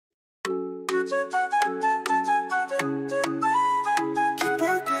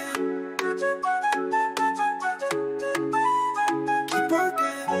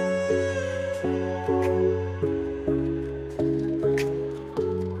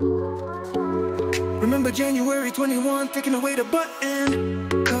Remember January 21, taking away the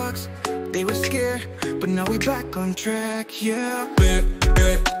button. Cocks, they were scared, but now we back on track, yeah.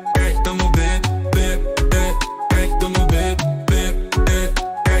 Estamos bien, estamos bien, estamos bien,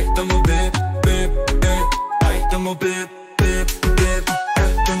 estamos bien,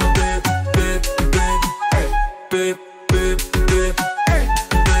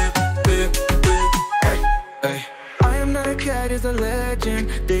 I am not a cat, is a legend.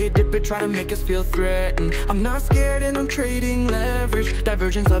 They dip it, try to make us feel threatened. I'm not scared and I'm trading leverage.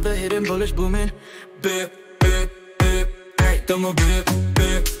 Divergence of the hidden bullish booming. Bip, bip, bip, estamos bip,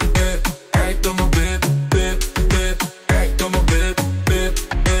 bip, bip, estamos bip, bip, bip, estamos bip, bip,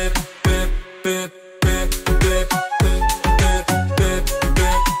 bip, bip, bip, bip, bip,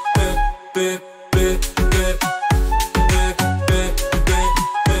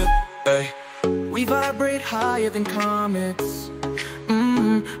 bip, bip, we vibrate higher than comets.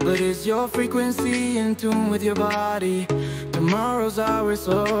 But is your frequency in tune with your body? Tomorrow's ours,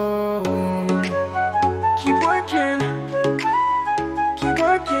 so keep working, keep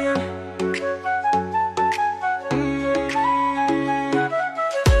working.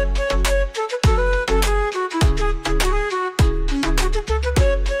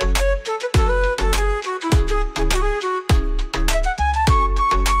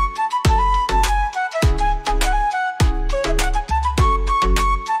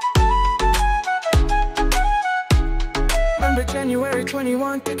 January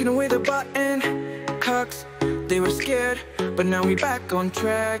 21, taking away the button. Cocks, they were scared, but now we back on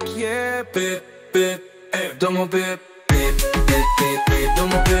track, yeah. Bip, bip, domo bip, bip, bip, bip,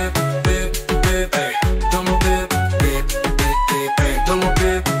 domo bip, bip, bip, domo bip, bip, bip, domo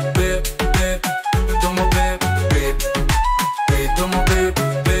bip, bip, bip, domo bip, bip, bip, domo bip,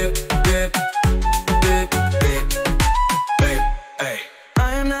 bip, bip, bip, bip.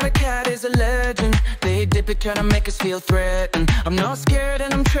 I am not a cat, is a legend. They dip it, trying to make us feel threatened. I'm not scared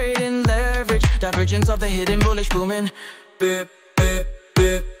and I'm trading leverage. Divergence of the hidden bullish booming. Bip, bip,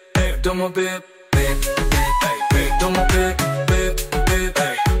 bip, domo bip, bip, bip, domo bip, bip, bip,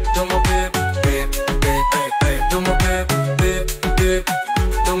 domo bip, bip, bip, domo bip, bip, bip,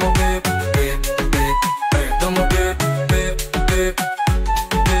 domo bip, bip, bip, domo bip, bip, bip,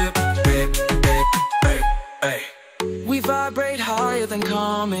 bip, bip, bip. We vibrate higher than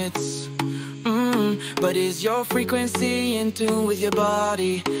comets. But is your frequency in tune with your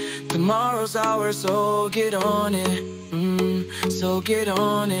body? Tomorrow's ours, so get on it. So get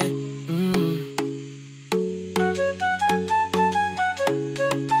on it.